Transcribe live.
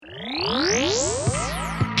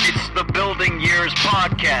Building Years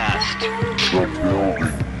podcast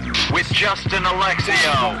with Justin Alexio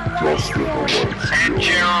and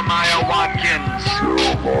Jeremiah Watkins.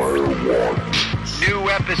 New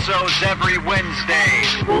episodes every Wednesday.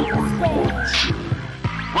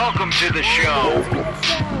 Welcome to the show.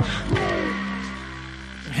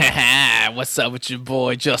 What's up with your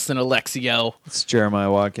boy Justin Alexio? It's Jeremiah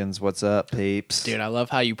Watkins. What's up, peeps? Dude, I love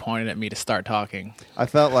how you pointed at me to start talking. I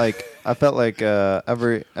felt like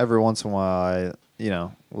every once in a while I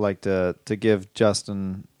like to give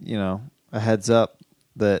Justin a heads up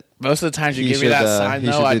that most of the times you give me that sign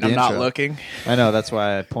though, I'm not looking. I know, that's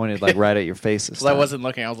why I pointed like right at your face this time. I wasn't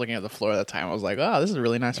looking. I was looking at the floor at the time. I was like, oh, this is a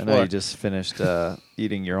really nice floor. I know you just finished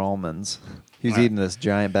eating your almonds. He was eating this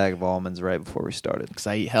giant bag of almonds right before we started. Because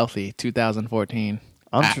I eat healthy. 2014.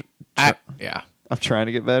 I'm trying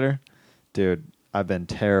to get better, dude. I've been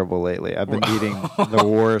terrible lately. I've been eating the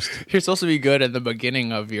worst. You're supposed to be good at the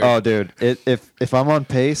beginning of your... Oh, dude. If I'm on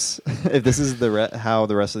pace, if this is how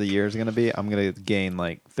the rest of the year is going to be, I'm going to gain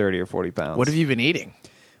like 30 or 40 pounds. What have you been eating?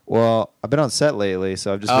 Well, I've been on set lately,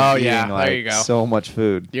 so I've just been eating there you go. So much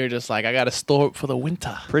food. You're just like, I got to store it for the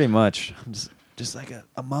winter. Pretty much. I'm just like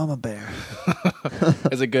a mama bear.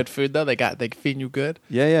 Is it good food, though? They feeding you good?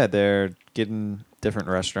 Yeah. They're getting different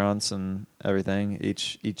restaurants and everything,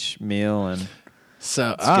 each meal, and...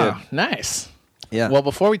 So, nice. Yeah. Well,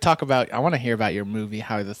 before we talk about, I want to hear about your movie,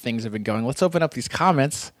 how the things have been going. Let's open up these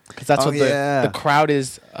comments because that's what the crowd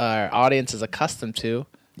is, our audience is accustomed to.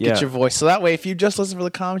 Get your voice. So that way, if you just listen for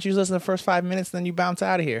the comments, you just listen to the first 5 minutes, then you bounce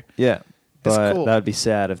out of here. Yeah. But cool. That would be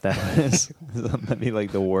sad if that was that'd be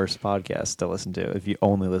like the worst podcast to listen to if you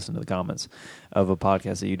only listen to the comments of a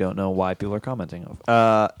podcast that you don't know why people are commenting of.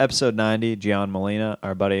 Episode 90, Gian Molina,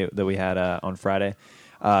 our buddy that we had on Friday.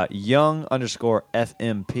 Young_FMP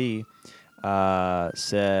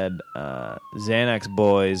said, Xanax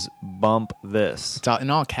boys, bump this. It's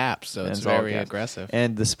in all caps, so it's very aggressive.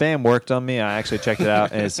 And the spam worked on me. I actually checked it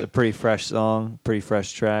out, and it's a pretty fresh song, pretty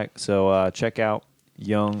fresh track. So check out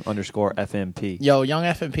Young_FMP. Yo, Young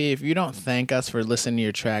FMP, if you don't thank us for listening to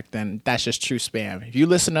your track, then that's just true spam. If you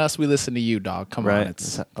listen to us, we listen to you, dog. Come on.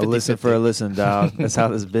 It's a listen for a listen, dog. That's how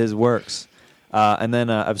this biz works. And then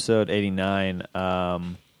episode 89,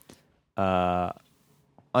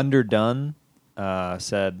 Underdone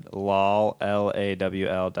said lol,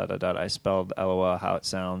 LAWL ... I spelled LOL how it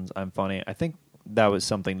sounds. I'm funny. I think that was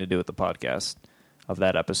something to do with the podcast of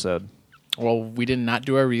that episode. Well, we did not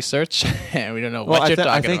do our research, and we don't know what you're talking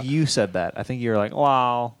about. I think you said that. I think you were like,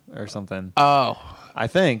 wow, or something. Oh. I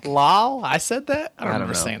think. Lol? I said that? I don't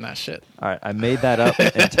remember know. Saying that shit. All right, I made that up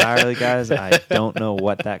entirely, guys. I don't know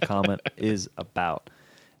what that comment is about.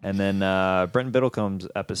 And then Brenton Biddlecomb's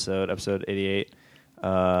episode 88.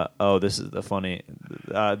 This is the funny.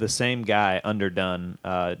 The same guy, Underdone.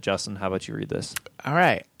 Justin, how about you read this? All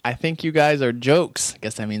right. I think you guys are jokes. I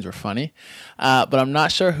guess that means we're funny. But I'm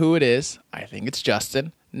not sure who it is. I think it's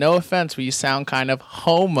Justin. No offense, but you sound kind of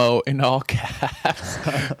homo in all caps.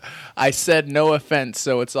 I said no offense,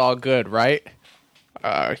 so it's all good, right?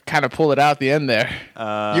 Kind of pull it out at the end there.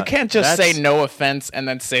 You can't just say no offense and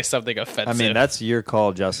then say something offensive. I mean, that's your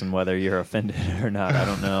call, Justin, whether you're offended or not. I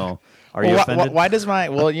don't know. Are you offended? Why does my...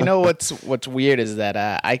 Well, you know what's weird is that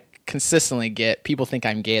I consistently get... People think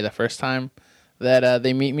I'm gay the first time that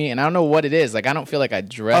they meet me, and I don't know what it is. Like, I don't feel like I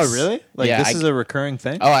dress... Oh, really? Like, this is a recurring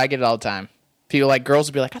thing? Oh, I get it all the time. People, like, girls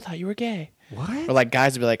will be like, I thought you were gay. What? Or, like,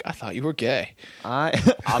 guys will be like, I thought you were gay. I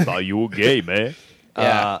thought you were gay, man.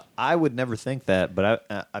 Yeah. I would never think that, but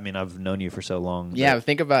I mean, I've known you for so long. Yeah,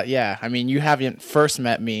 think about, I mean, you haven't first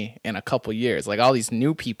met me in a couple years. Like, all these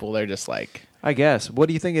new people, they're just like... I guess. What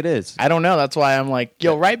do you think it is? I don't know. That's why I'm like,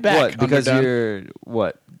 yo, right back. What? Because you're...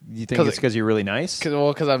 What? You think it's because you're really nice?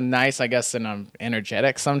 Because I'm nice, I guess, and I'm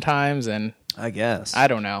energetic sometimes, and... I guess. I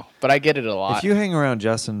don't know, but I get it a lot. If you hang around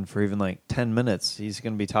Justin for even like 10 minutes, he's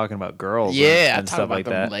going to be talking about girls and stuff like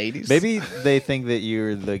that. Ladies. Maybe they think that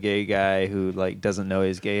you're the gay guy who like doesn't know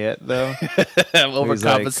he's gay yet, though.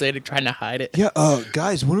 Overcompensating, trying to hide it. Yeah,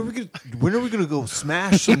 guys, when are we gonna go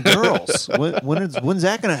smash some girls? When's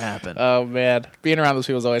that gonna happen? Oh man, being around those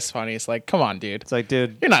people is always funny. It's like, come on, dude. It's like,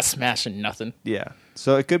 dude, you're not smashing nothing. Yeah,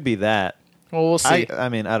 so it could be that. Well, we'll see. I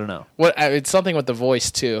mean, I don't know. It's something with the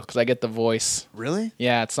voice too, because I get the voice. Really?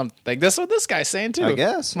 Yeah, it's something like this. What this guy's saying too. I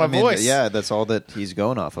guess my voice. Yeah, that's all that he's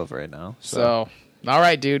going off of right now. So, all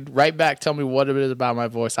right, dude. Right back. Tell me what it is about my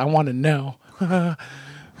voice. I want to know.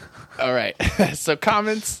 All right. So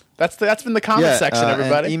comments. That's been the comment section,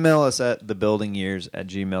 everybody. And email us at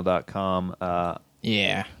thebuildingyears@gmail.com.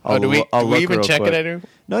 Yeah. Do we even check it anymore?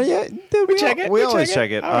 No, yeah. Dude, we check it. We always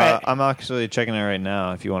check it. All right. I'm actually checking it right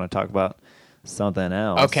now if you want to talk about something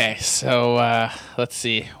else. Okay, so let's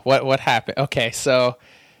see. What happened? Okay, so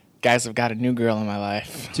guys, I've got a new girl in my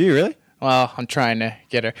life. Do you really? Well, I'm trying to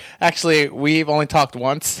get her. Actually, we've only talked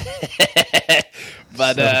once.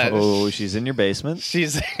 But she's in your basement.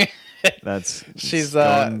 she's She's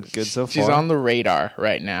going good so far. She's on the radar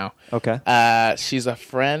right now. Okay. She's a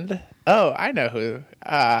friend. Oh, I know who.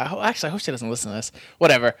 Actually, I hope she doesn't listen to this.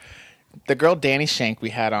 Whatever. The girl Danny Shank we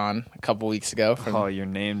had on a couple weeks ago. Oh, you're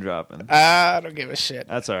name dropping. I don't give a shit.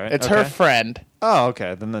 That's all right. It's her friend. Oh,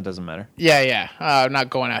 okay. Then that doesn't matter. Yeah. I'm not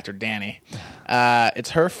going after Danny. It's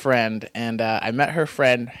her friend, and I met her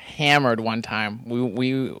friend hammered one time.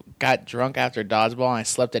 We got drunk after dodgeball, and I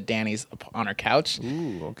slept at Danny's on her couch.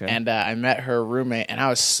 Ooh, okay. And I met her roommate, and I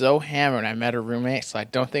was so hammered. I met her roommate, so I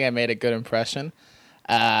don't think I made a good impression.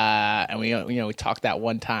 And we talked that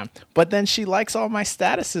one time, but then she likes all my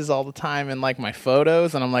statuses all the time and like my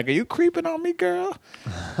photos, and I'm like, "Are you creeping on me, girl?"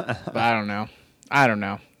 But I don't know.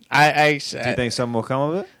 Do you think something will come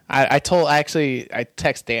of it? I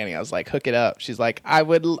text Danny. I was like, "Hook it up." She's like, "I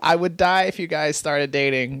would die if you guys started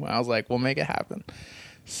dating." I was like, "We'll make it happen."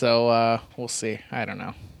 So we'll see. I don't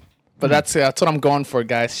know, but that's what I'm going for,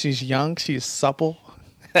 guys. She's young. She's supple.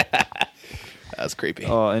 That's creepy.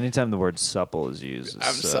 Oh, anytime the word supple is used.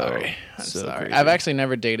 I'm sorry. Creepy. I've actually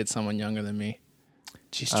never dated someone younger than me.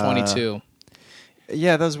 She's 22.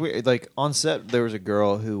 Yeah, that was weird. Like on set, there was a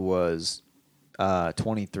girl who was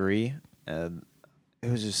 23, and it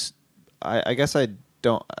was just. I guess I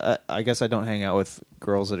don't hang out with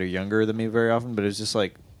girls that are younger than me very often, but it was just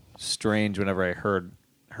like strange whenever I heard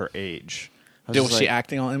her age. Was she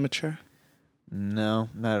acting all immature? No,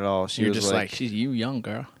 not at all. You're just like, she's you young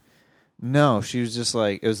girl. No, she was just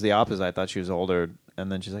like, it was the opposite. I thought she was older,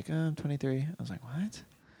 and then she's like, I'm 23. I was like,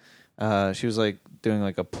 what? She was like doing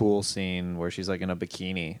like a pool scene where she's like in a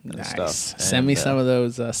bikini and nice. stuff. Send me some of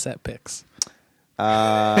those set pics. Hey,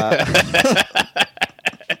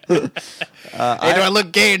 do I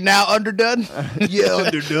look gay now? Underdone? Yeah,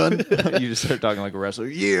 underdone. You just start talking like a wrestler.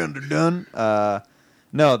 Yeah, underdone.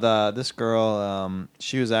 No, this girl,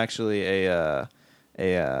 she was actually a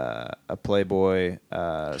Playboy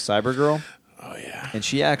cyber girl. Oh yeah. And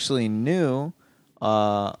she actually knew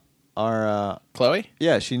our Chloe?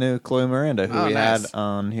 Yeah, she knew Chloe Miranda, who we nice. had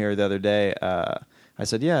on here the other day. I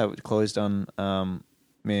said, yeah, Chloe's done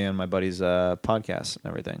me and my buddy's podcast and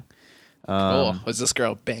everything. Cool. Was this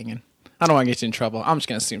girl banging? I don't want to get you in trouble. I'm just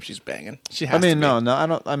gonna assume she's banging. She has. No, I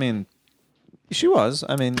don't. I mean, she was.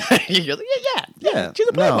 I mean, You're like, yeah. She's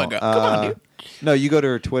a Playboy girl. Come on, dude. No, you go to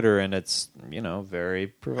her Twitter and it's very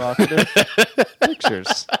provocative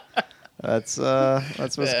pictures. That's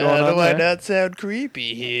what's going on. How do I there. not sound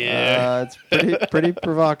creepy here? It's pretty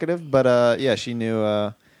provocative, but yeah, she knew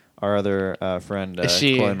our other friend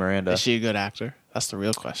Chloe Miranda. Is she a good actor? That's the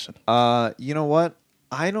real question. You know what?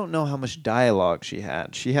 I don't know how much dialogue she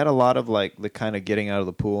had. She had a lot of like the kind of getting out of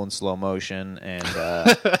the pool in slow motion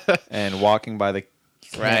and and walking by the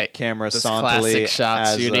camera Those sauntily classic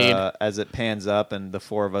shots you need. As it pans up and the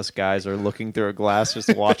four of us guys are looking through a glass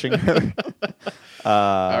just watching her.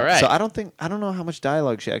 All right. So I don't know how much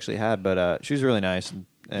dialogue she actually had, but she was really nice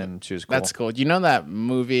and she was cool. That's cool. You know that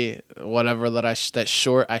movie, whatever that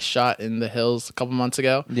short I shot in the hills a couple months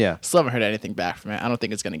ago? Yeah. Still haven't heard anything back from it. I don't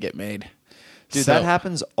think it's gonna get made. Dude, So- that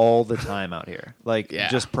happens all the time out here. Like, Yeah.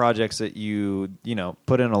 just projects that you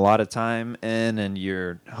put in a lot of time in, and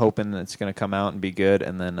you're hoping that it's going to come out and be good,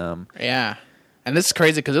 and then Yeah. And this is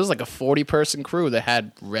crazy because it was like a 40-person crew that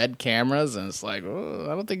had red cameras, and it's like, oh,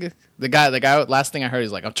 I don't think the guy. Last thing I heard,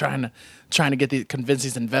 he's like, I'm trying to convince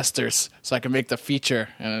these investors so I can make the feature,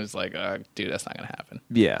 and it's like, dude, that's not gonna happen.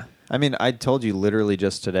 yeah. I mean, I told you literally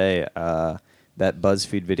just today that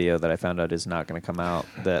BuzzFeed video that I found out is not going to come out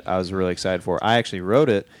that I was really excited for. I actually wrote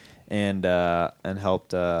it and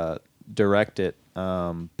helped direct it,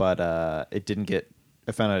 but it didn't get.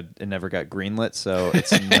 I found out it never got greenlit, so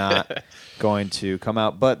it's not going to come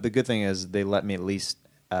out. But the good thing is they let me at least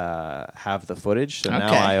have the footage, so now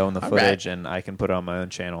Okay. I own the All footage right. and I can put it on my own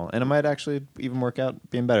channel, and it might actually even work out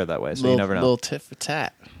being better that way. So you never know. Little tit for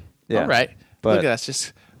tat. Yeah. All right. But- Look at us,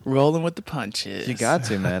 just rolling with the punches. You got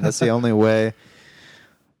to, man. That's the only way.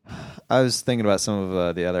 I was thinking about some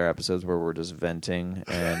of the other episodes where we're just venting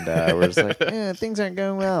and we're just like, things aren't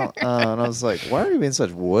going well. And I was like, why are you being such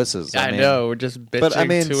wusses? I mean, know we're just bitching but I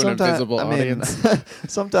mean, to an invisible audience.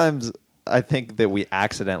 sometimes I think that we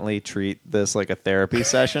accidentally treat this like a therapy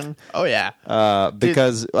session. Oh yeah.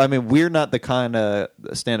 Because I mean, we're not the kind of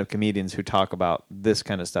stand-up comedians who talk about this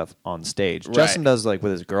kind of stuff on stage. Right. Justin does like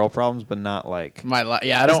with his girl problems, but not like My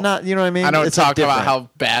yeah, I it's don't. not. You know what I mean? I don't It's talk different. about how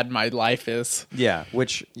bad my life is. Yeah,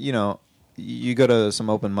 which you go to some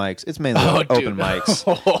open mics. It's mainly Oh, open dude.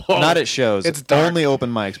 mics, not at shows. It's dark. only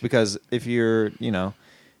open mics because if you're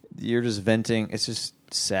you're just venting. It's just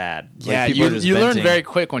sad. Yeah, people are just you learn venting. very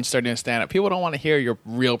quick when you start doing stand up. People don't want to hear your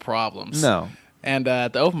real problems. No. And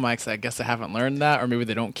at the open mics, I guess they haven't learned that, or maybe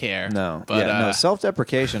they don't care. No, but no.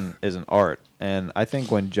 Self-deprecation is an art, and I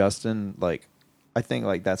think when Justin,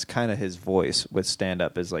 that's kind of his voice with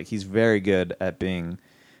stand-up is like he's very good at being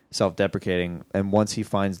self-deprecating, and once he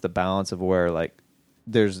finds the balance of where like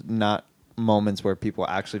there's not moments where people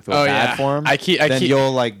actually feel bad for him, then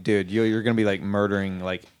you'll like, dude, you're gonna be like murdering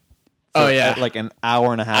like. Like an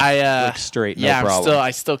hour and a half straight. No problem.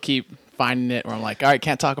 I still keep finding it where I'm like, all right,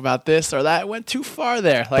 can't talk about this or that. Went too far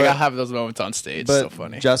there. Like I'll have those moments on stage. But so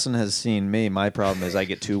funny. Justin has seen me. My problem is I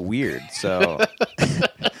get too weird. So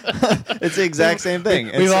it's the exact same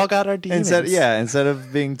thing. We've all got our demons. Instead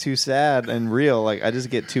of being too sad and real, like I just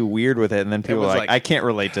get too weird with it, and then people are like, I can't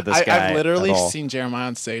relate to this guy. I've literally at all. seen Jeremiah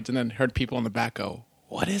on stage and then heard people in the back go,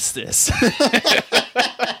 "What is this?"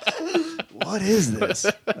 What is this?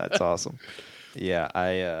 That's awesome. Yeah,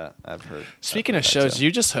 I've heard. Speaking of shows,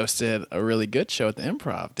 you just hosted a really good show at the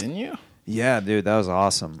Improv, didn't you? Yeah, dude, that was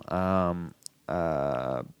awesome.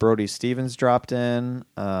 Brody Stevens dropped in,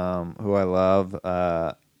 who I love,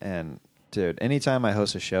 and dude, anytime I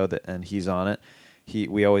host a show and he's on it,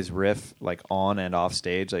 we always riff like on and off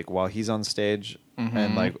stage, like while he's on stage,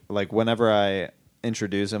 and like whenever I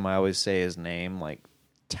introduce him, I always say his name like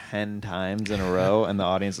 10 times in a row, and the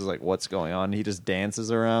audience is like, what's going on? He just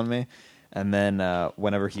dances around me, and then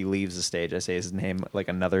whenever he leaves the stage, I say his name like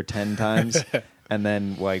another 10 times. And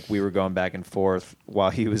then like we were going back and forth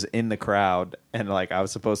while he was in the crowd, and like I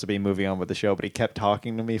was supposed to be moving on with the show, but he kept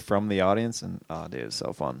talking to me from the audience, and oh dude, it was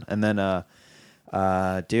so fun. And then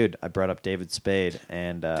dude, I brought up David Spade,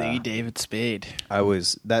 and David Spade. I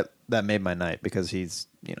was that made my night because he's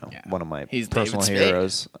one of my personal David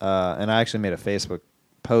heroes, and I actually made a Facebook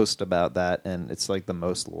post about that, and it's like the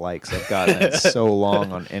most likes I've gotten in so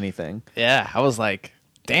long on anything. Yeah, I was like,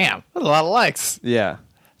 damn, that's a lot of likes. Yeah,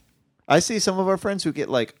 I see some of our friends who get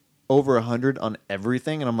like over 100 on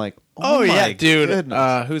everything, and I'm like, oh my yeah, dude.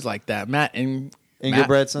 goodness. Who's like that? Matt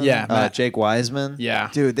Ingebretson, Matt. Jake Wiseman,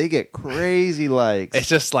 yeah, dude, they get crazy likes. It's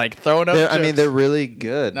just like throwing up. I mean, they're really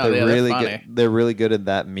good. No, they're really funny. good. They're really good at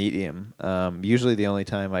that medium. Usually, the only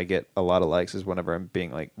time I get a lot of likes is whenever I'm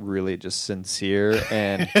being like really just sincere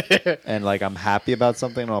and and like I'm happy about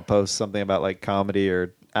something. And I'll post something about like comedy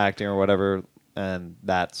or acting or whatever, and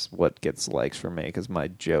that's what gets likes for me because my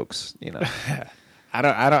jokes,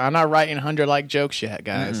 I'm not writing 100 like jokes yet,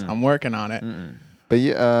 guys. I'm working on it. But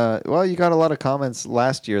you got a lot of comments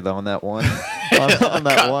last year though on that one. on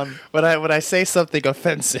that one. When I say something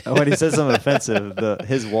offensive, When he says something offensive,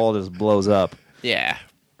 his wall just blows up. yeah,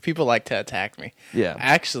 people like to attack me. Yeah.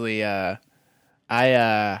 Actually,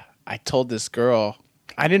 I told this girl,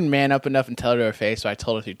 I didn't man up enough and tell her to her face, so I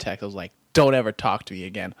told her through text. I was like, "Don't ever talk to me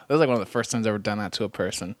again." That was like one of the first times I've ever done that to a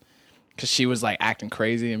person, because she was like acting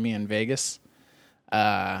crazy at me in Vegas.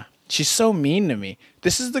 She's so mean to me.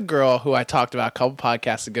 This is the girl who I talked about a couple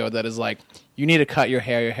podcasts ago that is like, you need to cut your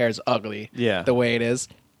hair. Your hair is ugly. Yeah. The way it is.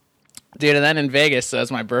 Dude, and then in Vegas, so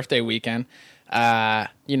that's my birthday weekend, I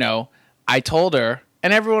told her,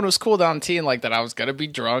 and everyone was cool down tea and like that I was going to be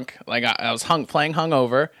drunk. Like I was playing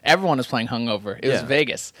hungover. Everyone was playing hungover. It was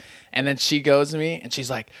Vegas. And then she goes to me and she's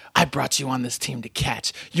like, "I brought you on this team to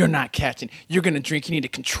catch. You're not catching. You're going to drink. You need to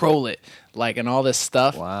control it." Like, and all this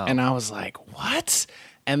stuff. Wow. And I was like, "What?"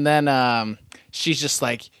 And then she's just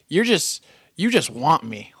like, you just want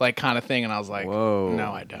me, like, kind of thing. And I was like, whoa.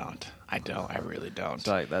 No, I don't. I really don't. It's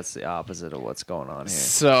like that's the opposite of what's going on here.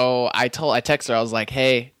 So I texted her, I was like,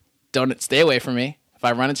 "Hey, don't stay away from me. If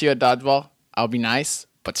I run into you at dodgeball, I'll be nice,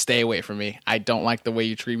 but stay away from me. I don't like the way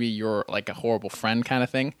you treat me. You're like a horrible friend," kind of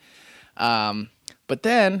thing. But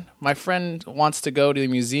then my friend wants to go to the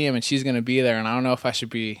museum and she's going to be there. And I don't know if I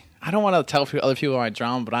should be, I don't want to tell other people my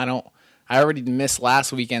drama, but I already missed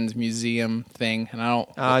last weekend's museum thing, and I don't.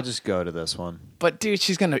 I'll just go to this one. But dude,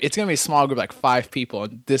 it's gonna be a small group, like 5 people,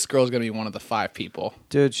 and this girl's gonna be one of the 5 people.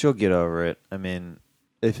 Dude, she'll get over it. I mean,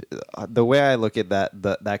 if the way I look at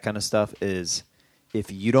that kind of stuff is, if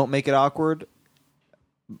you don't make it awkward,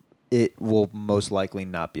 it will most likely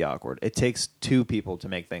not be awkward. It takes 2 people to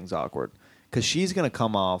make things awkward, because she's gonna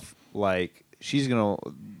come off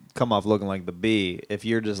looking like the bee if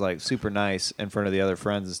you're just like super nice in front of the other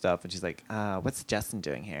friends and stuff, and she's like, "What's Justin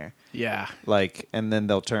doing here?" Yeah, like, and then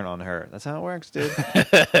they'll turn on her. That's how it works, dude.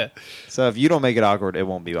 So if you don't make it awkward, it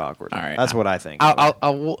won't be awkward. All right, that's what I think.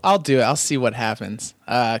 I'll do it. I'll see what happens.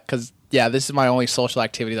 Because this is my only social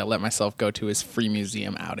activity that I let myself go to is free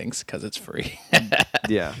museum outings because it's free.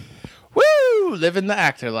 Yeah. Woo! Woo! Living the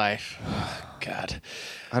actor life. God.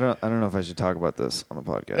 I don't know if I should talk about this on the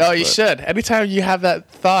podcast. Oh, you should. Anytime you have that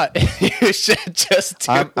thought, you should just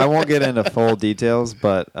do I won't get into full details,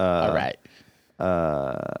 but all right.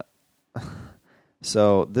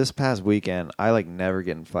 So this past weekend, I like never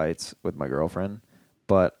get in fights with my girlfriend,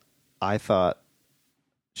 but I thought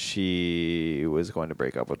she was going to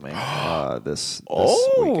break up with me this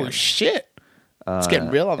weekend. Shit. It's getting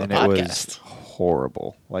real on the and podcast. It was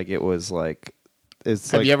horrible. Like it was like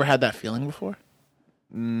it's. Have like, you ever had that feeling before?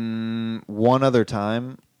 one other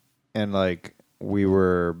time, and like we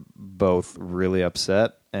were both really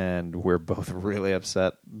upset, and we're both really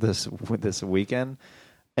upset this weekend,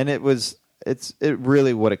 and it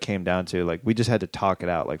really what it came down to. Like we just had to talk it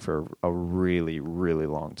out like for a really really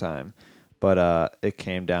long time, but it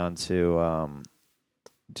came down to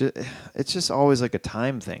it's just always like a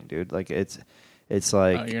time thing, dude. Like it's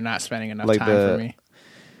like you're not spending enough like time for me.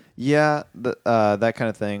 Yeah, that kind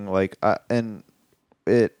of thing. Like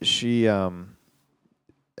she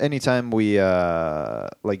anytime we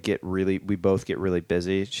we both get really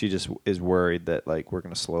busy, she just is worried that like we're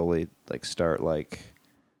gonna slowly like start like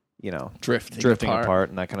drifting apart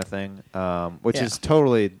and that kind of thing, which is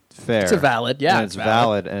totally fair. It's valid. And it's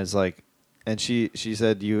valid, and it's like, and she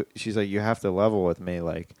said she's like, you have to level with me.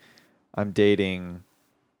 Like I'm dating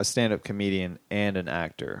a stand-up comedian and an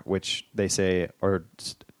actor, which they say are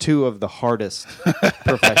two of the hardest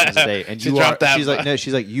professions to date. And you are. She's like, no.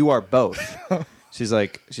 She's like, you are both. She's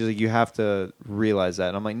like, you have to realize that.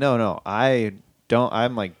 And I'm like, no, I don't.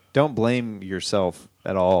 I'm like, don't blame yourself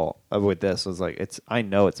at all with this. I was like, I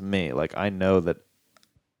know it's me. Like I know that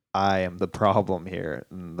I am the problem here,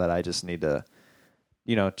 and that I just need to,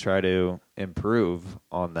 try to improve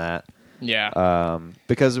on that. Yeah.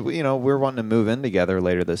 Because we're wanting to move in together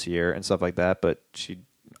later this year and stuff like that, but she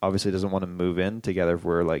obviously doesn't want to move in together if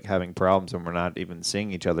we're like having problems and we're not even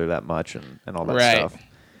seeing each other that much and all that stuff.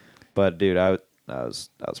 But dude, I was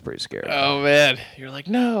pretty scared. Oh man, you're like,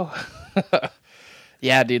 no.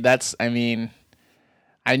 Yeah, dude,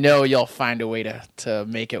 I know you'll find a way to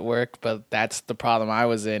make it work, but that's the problem I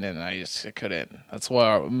was in, and I couldn't. That's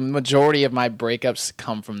where majority of my breakups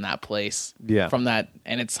come from that place. Yeah. From that,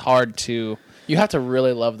 and it's hard to. You have to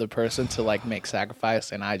really love the person to like make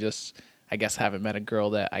sacrifice, and I guess haven't met a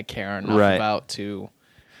girl that I care enough about to.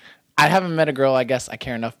 I haven't met a girl I guess I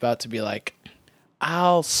care enough about to be like,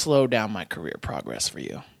 I'll slow down my career progress for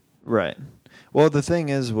you. Right. Well, the thing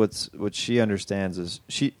is, what she understands is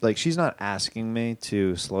she's not asking me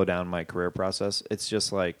to slow down my career process. It's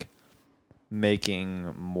just like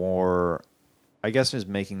making more, I guess, just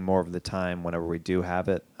making more of the time whenever we do have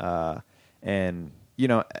it. And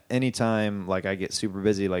anytime like I get super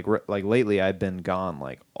busy, like lately I've been gone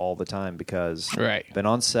like all the time because I've been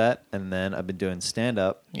on set and then I've been doing stand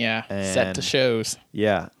up. Yeah, set to shows.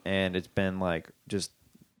 Yeah, and it's been like just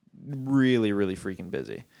really, really freaking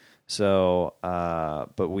busy. So,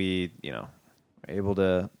 but we, were able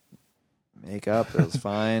to make up. It was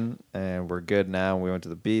fine, and we're good now. We went to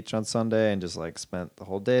the beach on Sunday and just like spent the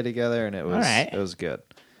whole day together, and it was good.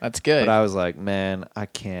 That's good. But I was like, man, I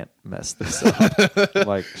can't mess this up.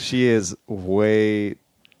 Like she is way,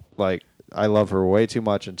 like I love her way too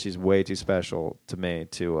much, and she's way too special to me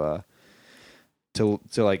to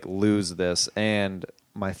like lose this. And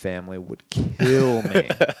my family would kill me,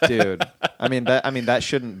 dude. I mean that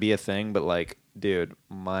shouldn't be a thing, but like, dude,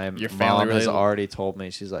 my mom has already told me.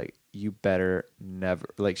 She's like, you better never.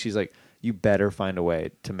 Like, she's like, you better find a way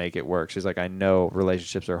to make it work. She's like, I know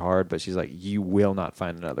relationships are hard, but she's like, you will not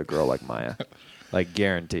find another girl like Maya, like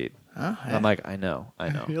guaranteed. I'm like, I know.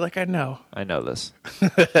 You're like, I know this.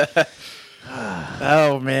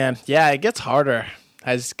 Oh man, yeah, it gets harder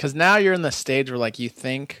because now you're in the stage where like you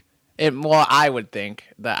think. I would think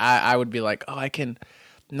that I would be like, oh, I can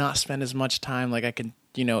not spend as much time. Like I can,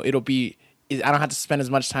 it'll be, I don't have to spend as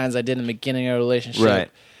much time as I did in the beginning of a relationship. Right.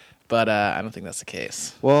 But I don't think that's the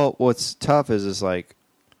case. Well, what's tough is like,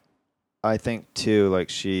 I think too, like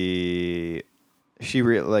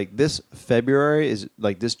like this February is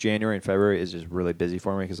like this January and February is just really busy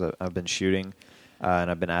for me because I've been shooting. And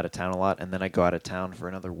I've been out of town a lot, and then I go out of town for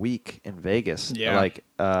another week in Vegas. Yeah. Like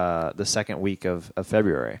the second week of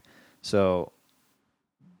February. So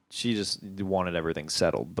she just wanted everything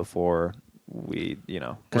settled before we,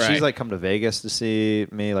 because she's like come to Vegas to see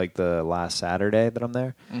me like the last Saturday that I'm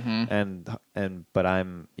there, but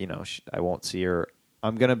I'm, I won't see her.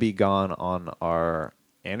 I'm gonna be gone on our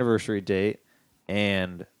anniversary date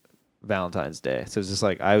and Valentine's Day. So it's just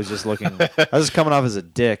like I was just looking. I was just coming off as a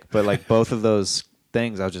dick, but like both of those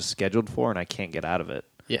things I was just scheduled for, and I can't get out of it.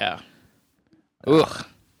 Yeah. Ugh.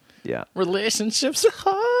 Yeah. Relationships are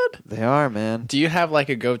hard. good. They are, man. Do you have like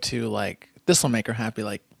a go-to, like, this will make her happy,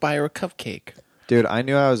 like buy her a cupcake? Dude, I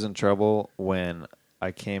knew I was in trouble when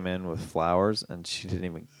I came in with flowers and she didn't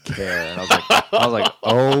even care. And I was like,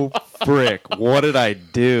 oh, frick, what did I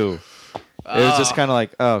do? It was just kind of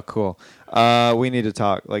like, oh, cool. We need to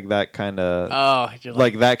talk. Like that kind of, You're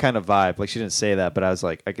like that kind of vibe. Like she didn't say that, but I was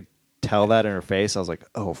like, I could tell that in her face. I was like,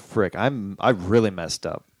 oh, frick, I really messed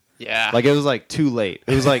up. yeah. Like it was like too late.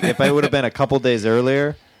 It was like if I would have been a couple days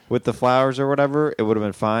earlier with the flowers or whatever, it would have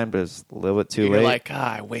been fine, but it's a little bit too You're late. like,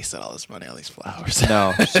 I wasted all this money on these flowers.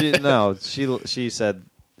 She said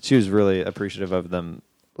she was really appreciative of them.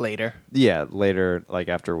 Later. Yeah, later, like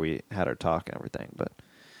after we had our talk and everything. But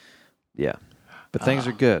yeah, but things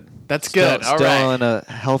are good. That's good. All Still right. in a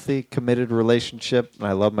healthy, committed relationship. And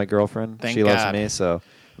I love my girlfriend. Thank she loves God. me, so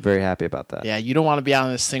I'm very happy about that. Yeah, you don't want to be out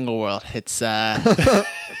in this single world. It's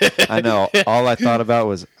I know. All I thought about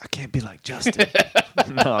was I can't be like Justin.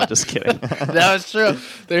 No, I'm just kidding. no, it's true.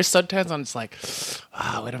 There's sometimes I'm just like,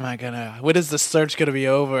 when is the search gonna be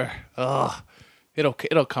over? Oh,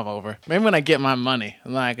 it'll come over. Maybe when I get my money,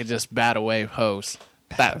 and then I could just bat away hoes.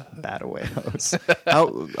 Bad away host.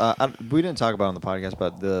 We didn't talk about it on the podcast,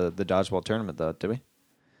 but the dodgeball tournament, though, did we?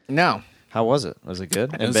 No. How was it? Was it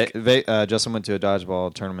good? It was Justin went to a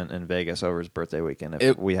dodgeball tournament in Vegas over his birthday weekend.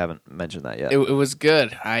 We haven't mentioned that yet. It was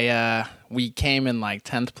good. We came in like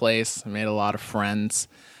 10th place. Made a lot of friends.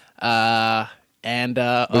 Was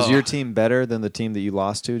your team better than the team that you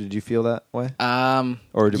lost to? Did you feel that way? Or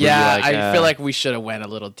were you like, I feel like we should have went a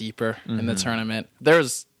little deeper in the tournament.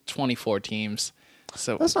 There's 24 teams,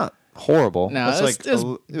 so that's not horrible. No, that's it was a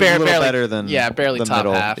little barely better than barely the top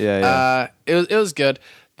middle. half. Yeah. It was good.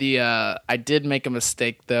 I did make a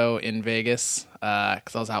mistake though in Vegas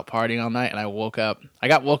because I was out partying all night and I woke up. I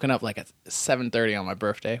got woken up like at 7:30 on my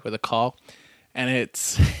birthday with a call, and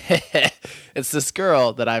it's it's this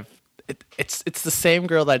girl that it's the same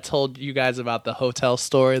girl that I told you guys about the hotel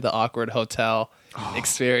story, the awkward hotel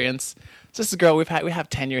experience. It's just a girl we have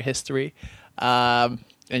 10-year history, and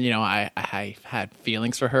I had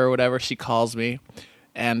feelings for her or whatever. She calls me,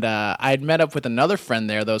 and I had met up with another friend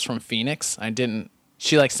there that was from Phoenix.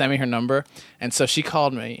 She like sent me her number, and so she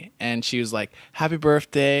called me and she was like, "Happy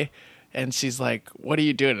birthday." And she's like, "What are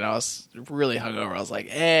you doing?" And I was really hungover. I was like,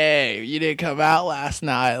 "Hey, you didn't come out last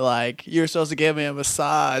night. Like, you were supposed to give me a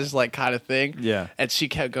massage, like, kind of thing." Yeah. And she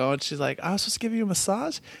kept going. She's like, "I was supposed to give you a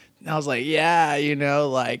massage?" And I was like, "Yeah,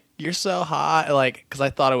 like, you're so hot." Like, because I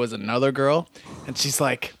thought it was another girl. And she's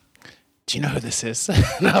like, "Do you know who this is?"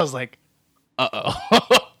 And I was like,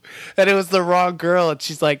 "Uh-oh." And it was the wrong girl. And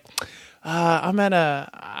she's like,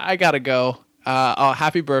 I gotta go.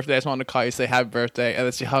 Happy birthday. I just wanted to call you, say happy birthday. And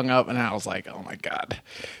then she hung up, and I was like, oh my God.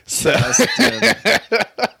 So,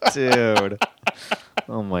 Dude.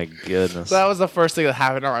 Oh my goodness. so that was the first thing that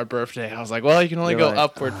happened on my birthday. I was like, well, you can only go like,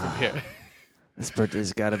 upward from here. This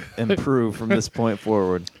birthday's got to improve from this point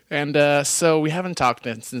forward. And so we haven't talked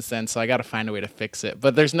since then, so I got to find a way to fix it.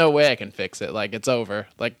 But there's no way I can fix it. Like, it's over.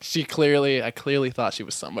 Like, I clearly thought she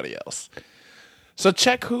was somebody else. So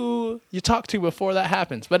check who you talk to before that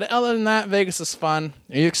happens. But other than that, Vegas is fun.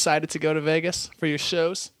 Are you excited to go to Vegas for your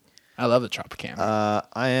shows? I love the Tropicana.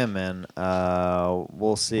 I am, man.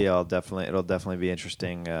 We'll see. It'll definitely be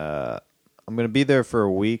interesting. I'm going to be there for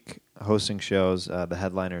a week hosting shows. The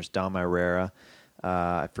headliner's Dom Irrera.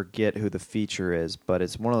 I forget who the feature is, but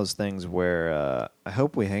it's one of those things where I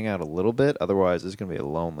hope we hang out a little bit. Otherwise, it's going to be a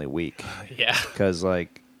lonely week. Yeah. Because,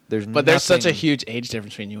 like, there's such a huge age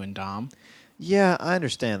difference between you and Dom. Yeah, I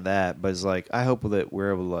understand that, but it's like I hope that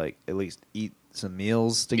we're able to like at least eat some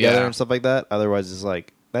meals together and stuff like that. Otherwise, it's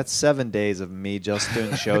like that's 7 days of me just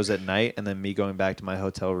doing shows at night and then me going back to my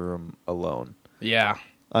hotel room alone. Yeah.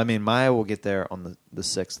 I mean, Maya will get there on the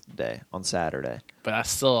 6th day, on Saturday. But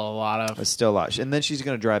that's still a lot of... It's still a lot. And then she's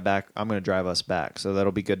going to drive back. I'm going to drive us back. So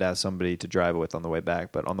that'll be good to have somebody to drive with on the way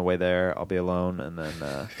back. But on the way there, I'll be alone. And then...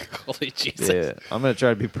 Holy Jesus. Yeah, I'm going to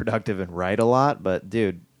try to be productive and write a lot. But,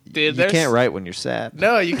 dude you can't write when you're sad.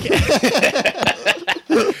 No, you can't.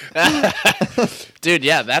 Dude,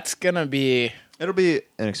 yeah, that's going to be... It'll be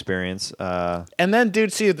an experience. And then,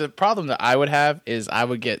 dude, see, the problem that I would have is I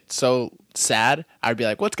would get so sad. I'd be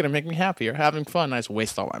like, what's going to make me happy or having fun? I just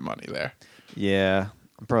waste all my money there. Yeah.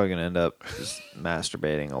 I'm probably going to end up just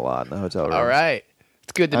masturbating a lot in the hotel room. All right.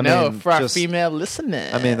 It's good to know for our female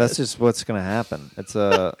listeners. I mean, that's just what's going to happen. It's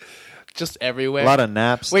just everywhere. A lot of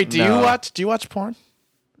naps. Wait, do you watch porn?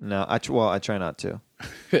 No, I try not to.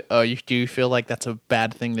 Oh, do you feel like that's a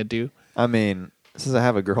bad thing to do? I mean, since I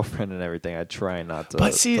have a girlfriend and everything, I try not to.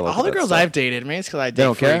 But see, all the girls I've dated, maybe it's because I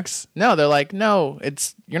date freaks. No, they're like, no,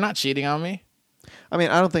 you're not cheating on me. I mean,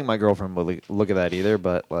 I don't think my girlfriend would look at that either,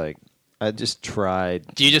 but like, I just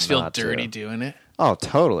tried. Do you just feel not dirty to. doing it? Oh,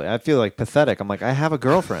 totally. I feel like pathetic. I'm like, I have a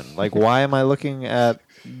girlfriend. Like, why am I looking at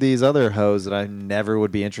these other hoes that I never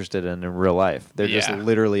would be interested in real life? They're just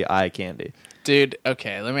literally eye candy. Dude,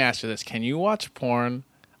 okay, let me ask you this. Can you watch porn?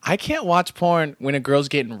 I can't watch porn when a girl's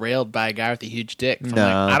getting railed by a guy with a huge dick. I'm No.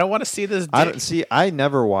 like, I don't want to see this dick. I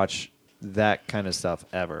never watch that kind of stuff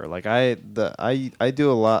ever. Like, I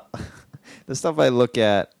do a lot. The stuff I look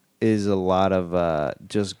at is a lot of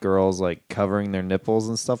just girls like covering their nipples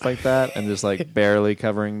and stuff like that, and just like barely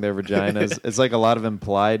covering their vaginas. It's like a lot of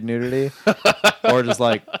implied nudity, or just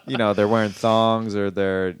like, you know, they're wearing thongs, or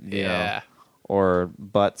they're you know, or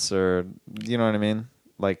butts, or you know what I mean.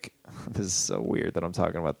 Like, this is so weird that I'm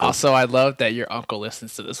talking about this. Also, I love that your uncle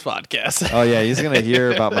listens to this podcast. Oh yeah, he's gonna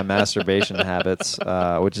hear about my masturbation habits,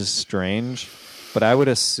 which is strange, but I would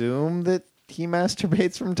assume that he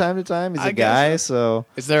masturbates from time to time. He's a guy, so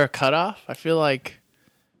is there a cutoff? I feel like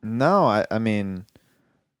no. I mean,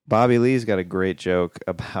 Bobby Lee's got a great joke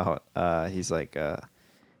about. He's like,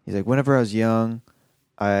 whenever I was young,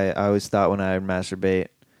 I always thought when I would masturbate,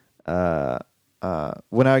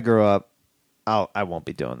 when I grow up, I won't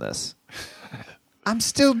be doing this. I'm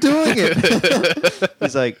still doing it.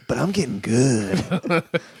 He's like, but I'm getting good.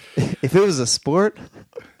 If it was a sport,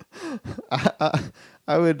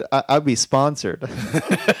 I'd be sponsored.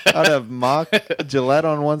 I'd have mock Gillette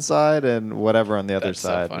on one side and whatever on the other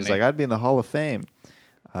side. So He's like, I'd be in the Hall of Fame.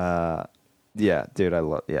 Yeah, dude, I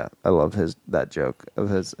love that joke of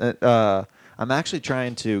his. I'm actually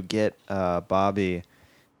trying to get Bobby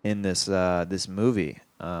in this movie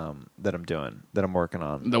that I'm working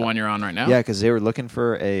on. the one you're on right now. Yeah, because they were looking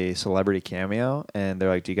for a celebrity cameo, and they're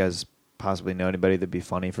like, "Do you guys possibly know anybody that'd be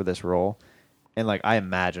funny for this role?" And like, I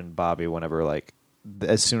imagined Bobby whenever, like,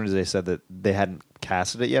 as soon as they said that they hadn't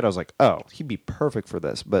casted it yet, I was like, "Oh, he'd be perfect for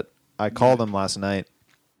this." But I called him last night,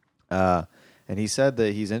 and he said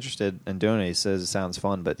that he's interested in doing it. He says it sounds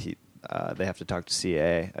fun, but they have to talk to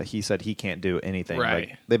CAA. He said he can't do anything. Right.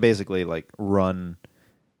 Like, they basically like run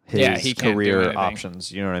his he can't do career anything.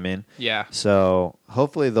 options. You know what I mean? Yeah. So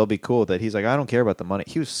hopefully they'll be cool with it. He's like, I don't care about the money.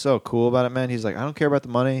 He was so cool about it, man. He's like, I don't care about the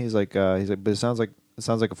money. He's like, but it sounds like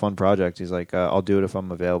a fun project. He's like, I'll do it if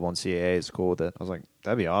I'm available, and CAA is cool with it. I was like,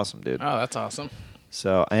 that'd be awesome, dude. Oh, that's awesome.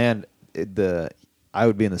 So, and I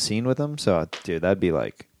would be in the scene with him. So, dude, that'd be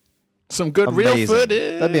like Some good amazing. real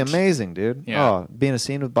footage. That'd be amazing, dude. Yeah. Oh, be in a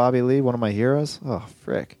scene with Bobby Lee, one of my heroes. Oh,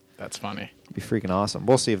 frick. That's funny. It'd be freaking awesome.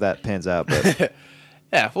 We'll see if that pans out, but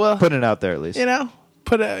Yeah, well, putting it out there at least. you know,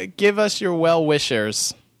 give us your well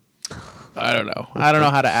wishers. I don't know. I don't know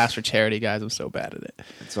how to ask for charity, guys. I'm so bad at it.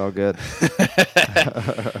 It's all good.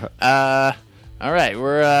 All right,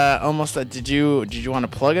 we're almost. Did you want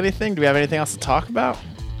to plug anything? Do we have anything else to talk about?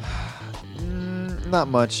 Not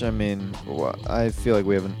much. I mean, I feel like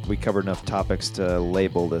we covered enough topics to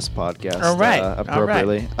label this podcast All right.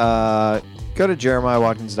 appropriately. Go to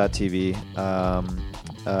jeremiahwatkins.tv.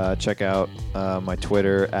 Check out my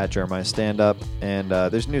Twitter at Jeremiah Standup, and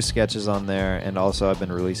there's new sketches on there. And also, I've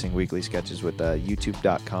been releasing weekly sketches with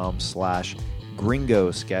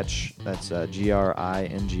youtube.com/Gringo Sketch. That's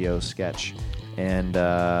GRINGO Sketch. And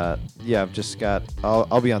yeah, I've just got.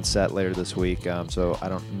 I'll be on set later this week, so I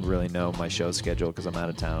don't really know my show schedule because I'm out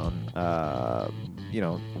of town.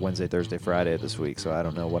 Wednesday, Thursday, Friday this week, so I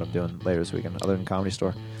don't know what I'm doing later this weekend other than Comedy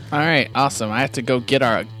Store. All right, awesome. I have to go get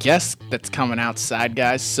our guest that's coming outside,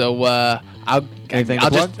 guys. So I'll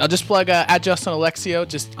just plug at Justin Alexio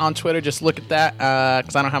just on Twitter. Just look at that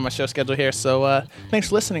because I don't have my show schedule here. So thanks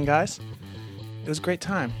for listening, guys. It was a great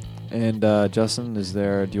time. And Justin,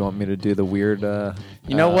 do you want me to do the weird?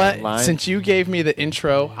 You know what? Line? Since you gave me the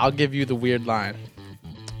intro, I'll give you the weird line.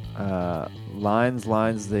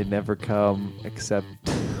 Lines, they never come except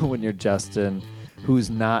when you're Justin, who's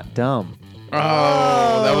not dumb.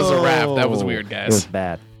 Oh, that was a wrap. That was weird, guys. It was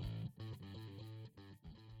bad.